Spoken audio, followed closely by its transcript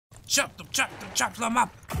Chop them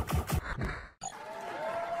up!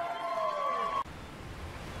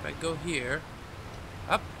 If I go here...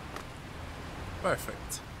 Up.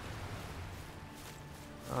 Perfect.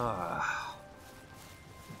 Ah.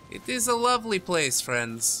 It is a lovely place,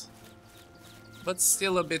 friends. But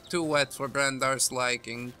still a bit too wet for Bran'dar's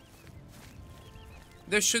liking.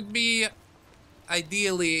 There should be,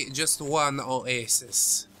 ideally, just one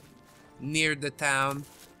oasis near the town.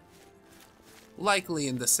 Likely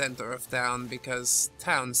in the center of town, because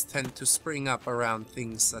towns tend to spring up around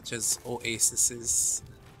things such as oases.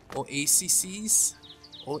 Oases?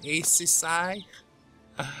 Oasisi?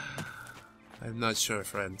 I'm not sure,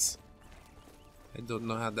 friends. I don't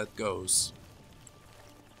know how that goes.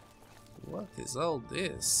 What is all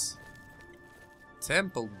this?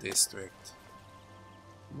 Temple District.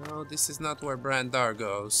 No, this is not where Bran'dar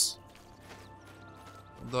goes.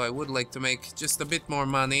 Although I would like to make just a bit more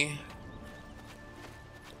money.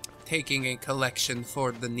 Taking a collection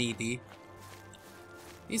for the needy.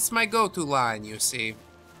 It's my go-to line, you see.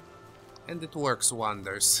 And it works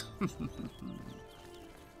wonders.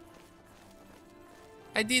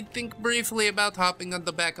 I did think briefly about hopping on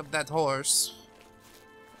the back of that horse.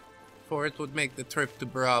 For it would make the trip to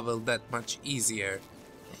Brauvel that much easier.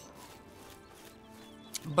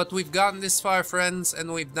 But we've gotten this far, friends,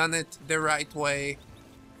 and we've done it the right way.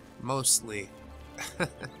 Mostly.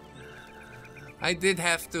 I did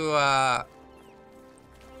have to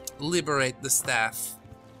liberate the staff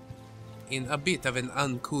in a bit of an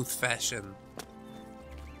uncouth fashion.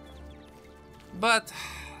 But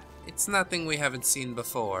it's nothing we haven't seen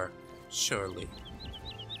before, surely.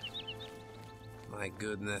 My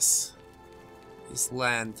goodness. This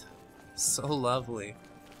land, so lovely.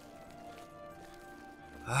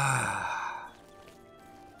 Ah.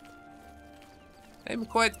 I'm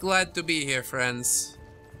quite glad to be here, friends.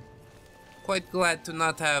 Quite glad to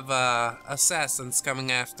not have assassins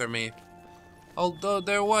coming after me. Although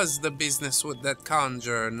there was the business with that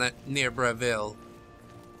conjurer near Brauvel.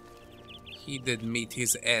 He did meet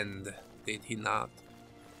his end, did he not?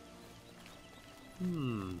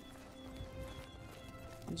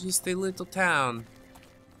 Just a little town.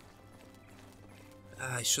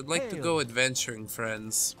 I should like to go adventuring,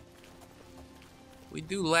 friends. We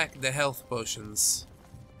do lack the health potions.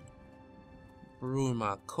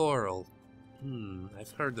 Bruma, Coral.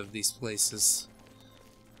 I've heard of these places.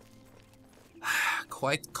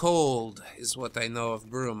 Quite cold is what I know of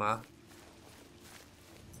Bruma.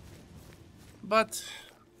 But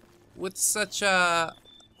with such a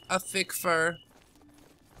thick fur,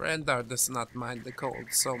 Bran'dar does not mind the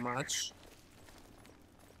cold so much.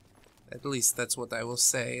 At least that's what I will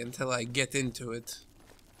say until I get into it.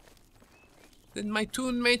 Then my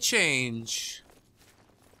tune may change.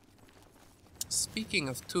 Speaking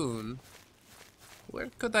of tune, where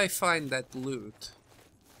could I find that loot?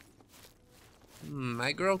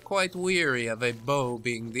 I grow quite weary of a bow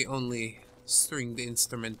being the only stringed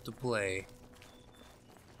instrument to play.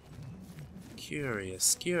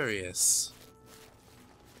 Curious, curious.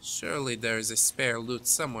 Surely there is a spare loot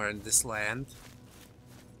somewhere in this land.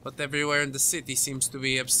 But everywhere in the city seems to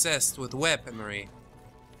be obsessed with weaponry.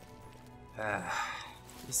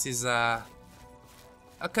 This is a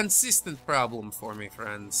consistent problem for me,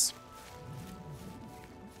 friends.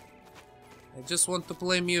 I just want to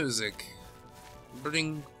play music.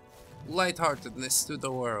 Bring lightheartedness to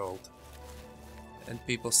the world. And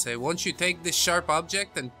people say, won't you take this sharp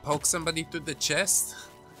object and poke somebody to the chest?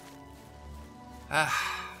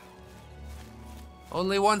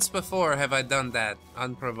 Only once before have I done that,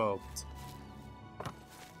 unprovoked.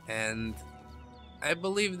 And I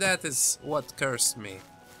believe that is what cursed me,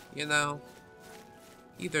 you know?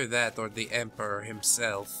 Either that or the Emperor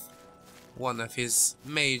himself, one of his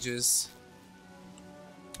mages.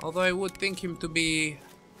 Although I would think him to be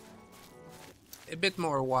a bit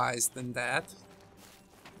more wise than that.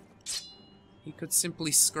 He could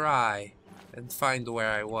simply scry and find where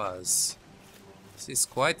I was. This is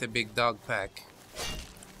quite a big dog pack.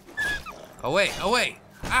 Away, away!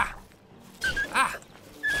 Ah! Ah!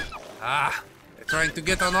 Ah! They're trying to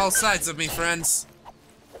get on all sides of me, friends.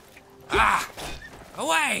 Ah!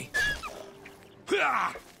 Away!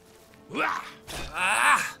 Ah!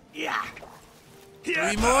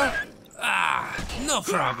 Three more? Ah! No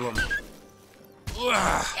problem.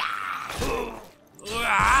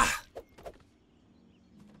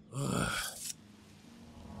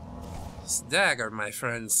 This dagger, my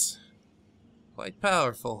friends. Quite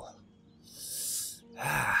powerful.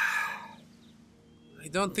 I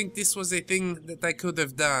don't think this was a thing that I could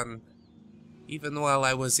have done, even while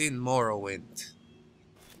I was in Morrowind.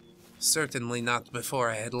 Certainly not before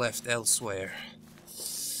I had left Elsweyr.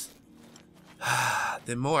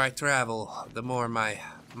 The more I travel, the more my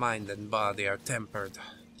mind and body are tempered.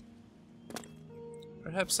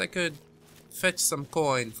 Perhaps I could fetch some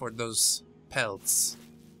coin for those pelts.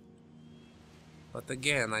 But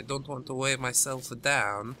again, I don't want to weigh myself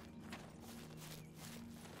down.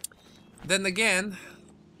 Then again...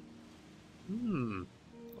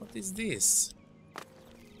 what is this?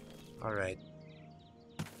 Alright.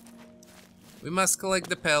 We must collect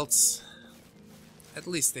the pelts. At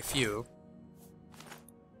least a few.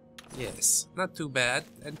 Yes, not too bad.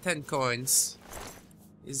 And 10 coins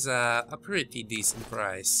is a pretty decent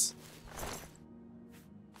price.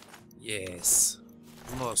 Yes,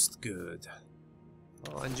 most good.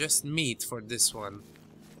 Oh, and just meat for this one.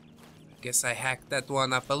 Guess I hacked that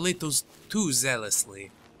one up a little too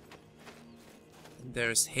zealously. And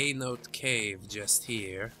there's Haynote Cave just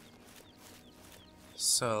here.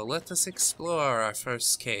 So let us explore our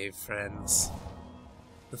first cave, friends,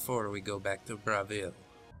 before we go back to Bravil.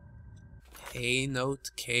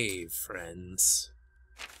 Haynote Cave, friends.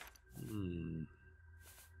 Let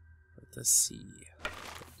us see.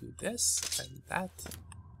 We'll do this and that.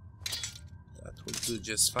 That will do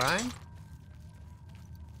just fine.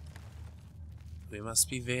 We must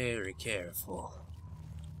be very careful.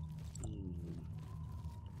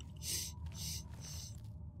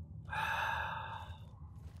 I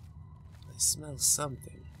smell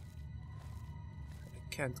something. I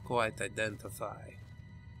can't quite identify.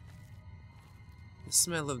 The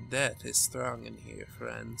smell of death is strong in here,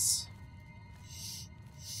 friends.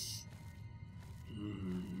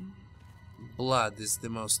 Blood is the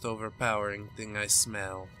most overpowering thing I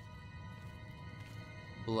smell.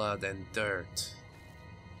 Blood and dirt.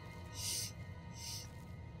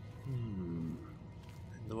 And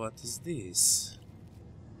what is this?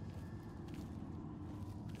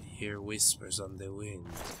 I hear whispers on the wind.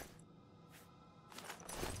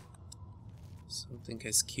 Something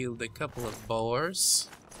has killed a couple of boars.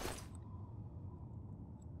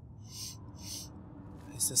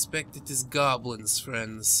 I suspect it is goblins,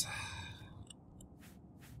 friends.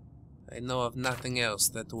 I know of nothing else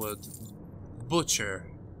that would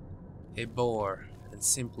butcher a boar and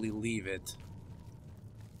simply leave it.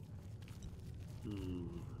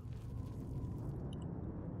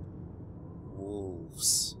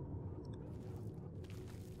 Wolves.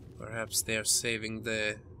 Perhaps they're saving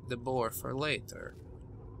the boar for later.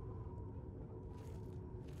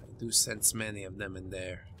 I do sense many of them in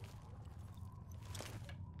there.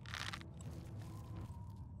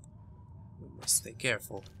 We must stay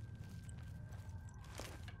careful.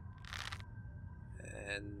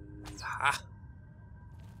 And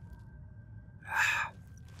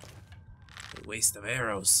a waste of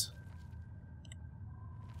arrows.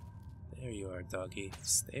 There you are, doggy.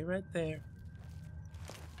 Stay right there.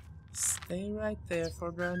 Stay right there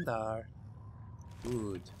for Bran'dar.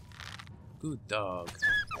 Good. Good dog.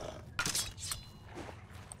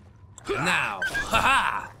 Now!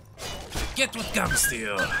 Ha-ha! Get what comes to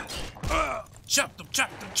you! Chop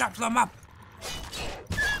them up!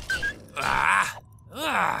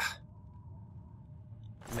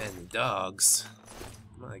 Many dogs.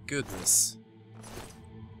 My goodness.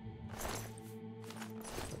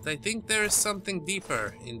 But I think there is something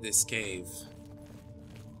deeper in this cave.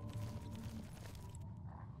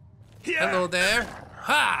 Hello there.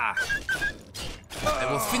 Ha!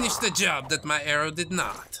 I will finish the job that my arrow did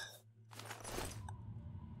not.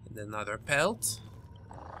 And another pelt.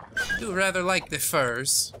 I do rather like the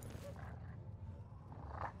furs.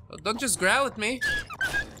 Oh, don't just growl at me.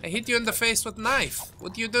 I hit you in the face with a knife.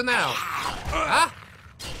 What do you do now? Huh?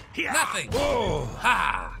 Nothing.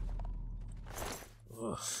 Ha!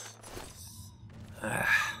 I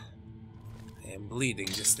am bleeding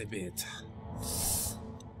just a bit.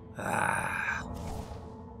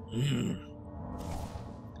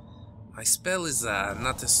 My spell is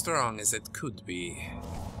not as strong as it could be.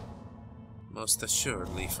 Most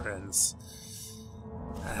assuredly, friends.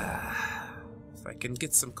 If I can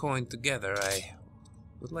get some coin together, I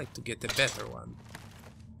would like to get a better one.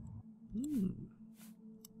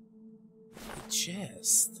 A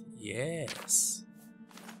chest. Yes.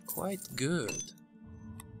 Quite good.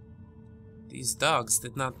 These dogs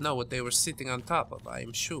did not know what they were sitting on top of, I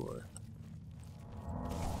am sure.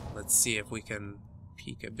 Let's see if we can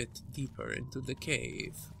peek a bit deeper into the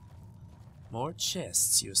cave. More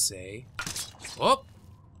chests, you say? Oh!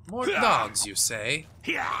 More dogs, you say?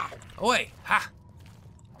 Away! Ha!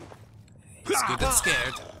 He's good and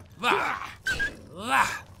scared.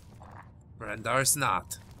 Bran'dar's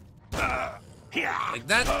not. Like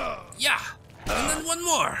that? Yeah! And then one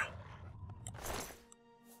more!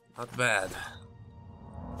 Not bad.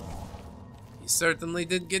 He certainly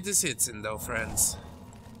did get his hits in though, friends.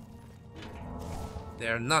 They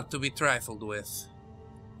are not to be trifled with.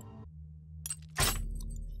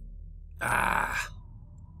 Ah!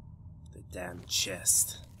 The damn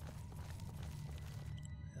chest.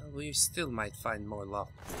 Well, we still might find more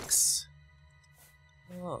lockpicks.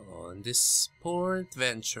 Oh, and this poor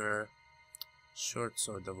adventurer. Short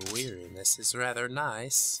sword of weariness is rather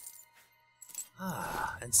nice.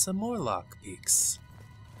 Ah, and some more lockpicks.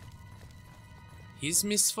 His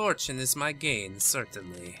misfortune is my gain,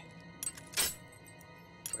 certainly.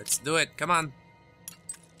 Let's do it, come on.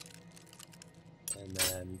 And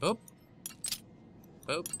then boop.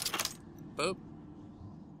 Boop. Boop.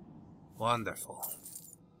 Wonderful.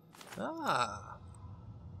 Ah.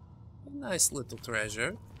 A nice little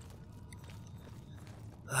treasure.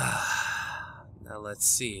 Ah. Now let's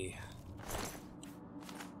see.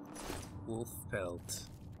 Wolf pelt.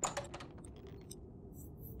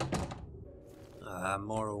 Ah,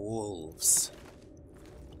 more wolves.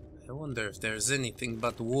 I wonder if there's anything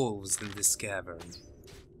but wolves in this cavern.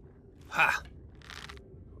 Ha!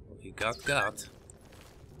 He got.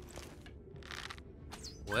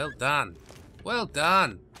 Well done. Well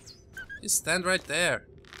done! You stand right there.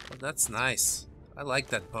 Oh, that's nice. I like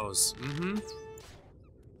that pose. Mm-hmm.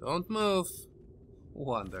 Don't move.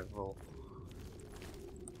 Wonderful.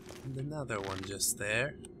 And another one just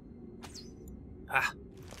there. Ah!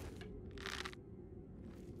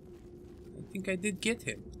 I think I did get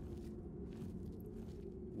him.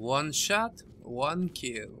 One shot, one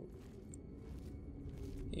kill.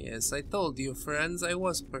 Yes, I told you, friends, I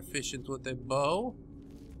was proficient with a bow.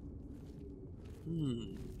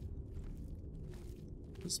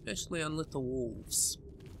 Especially on little wolves.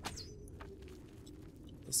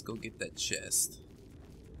 Let's go get that chest.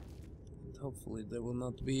 And hopefully there will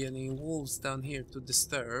not be any wolves down here to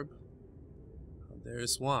disturb. Oh,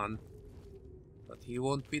 there's one. But he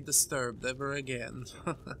won't be disturbed ever again.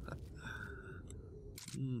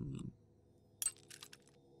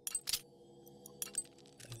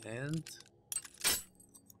 And...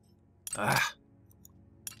 ah!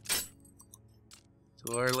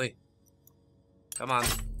 Too early. Come on.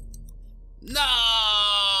 No!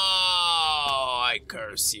 I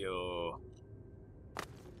curse you.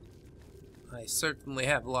 I certainly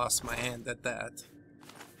have lost my hand at that.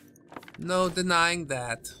 No denying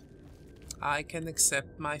that. I can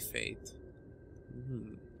accept my fate.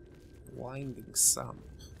 Winding sump.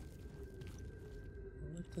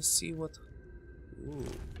 Let us see what... Ooh.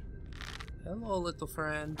 Hello, little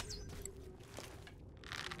friend.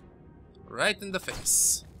 Right in the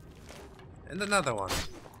face. And another one.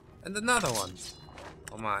 And another one.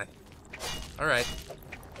 Oh my. Alright.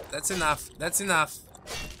 That's enough. That's enough.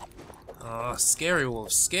 Oh, scary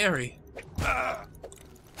wolf. Scary.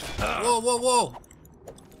 Whoa, whoa, whoa.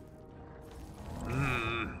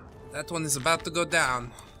 That one is about to go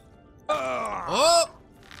down. Oh!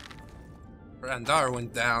 Bran'dar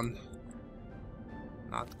went down.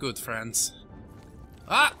 Not good, friends.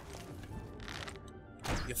 Ah!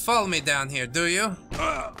 You follow me down here, do you?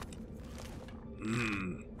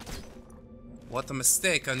 What a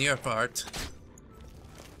mistake on your part.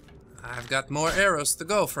 I've got more arrows to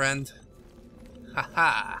go, friend.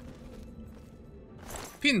 Haha.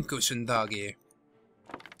 Pincushion doggy.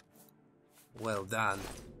 Well done.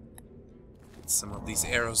 Get some of these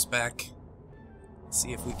arrows back.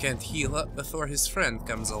 See if we can't heal up before his friend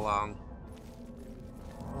comes along.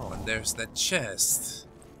 Oh, and there's that chest.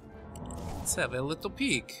 Let's have a little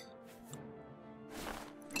peek.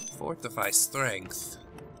 Fortify strength.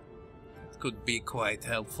 That could be quite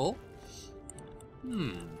helpful.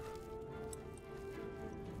 I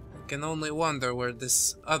can only wonder where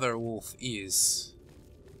this other wolf is.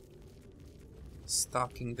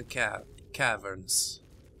 Stalking the caverns.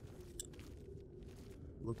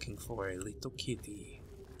 Looking for a little kitty.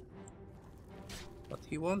 But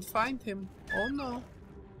he won't find him. Oh no.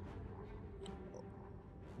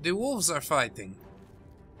 The wolves are fighting.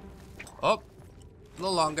 Oh, no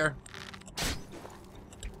longer.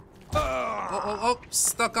 Oh,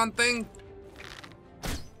 stuck on thing.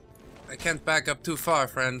 I can't back up too far,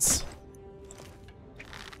 friends.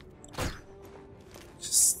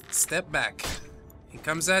 Just step back. He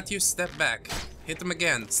comes at you, step back. Hit him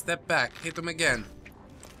again, step back, hit him again.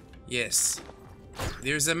 Yes,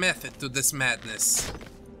 there's a method to this madness.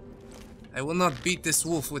 I will not beat this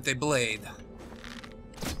wolf with a blade.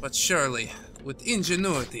 But surely, with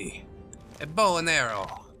ingenuity, a bow and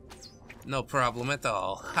arrow, no problem at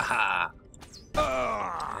all. Haha.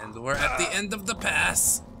 And we're at the end of the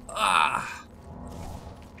pass. Ah,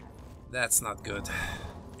 that's not good.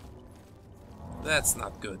 That's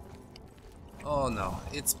not good. Oh no,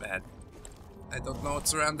 it's bad. I don't know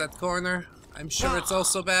what's around that corner. I'm sure it's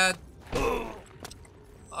also bad.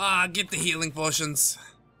 Ah, get the healing potions.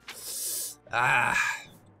 Ah,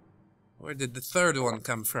 where did the third one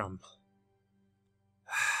come from?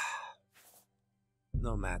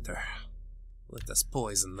 No matter. Let us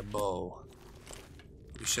poison the bow.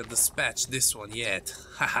 We shall dispatch this one yet.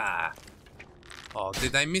 Haha. Oh,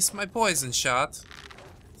 did I miss my poison shot?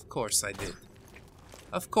 Of course I did.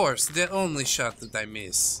 Of course, the only shot that I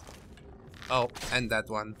miss. Oh, and that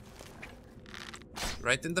one.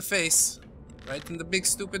 Right in the face. Right in the big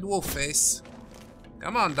stupid wolf face.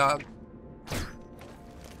 Come on, dog.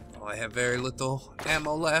 Oh, I have very little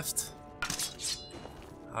ammo left.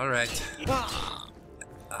 Alright.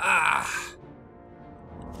 Ah!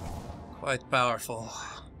 Quite powerful.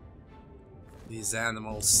 These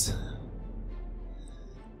animals.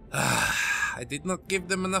 Ah, I did not give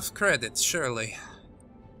them enough credit, surely.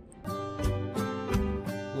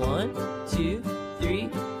 1, 2, 3,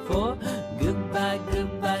 4. Goodbye,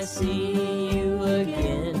 goodbye, see you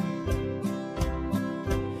again.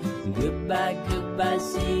 Goodbye, goodbye,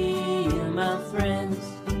 see you, my friends.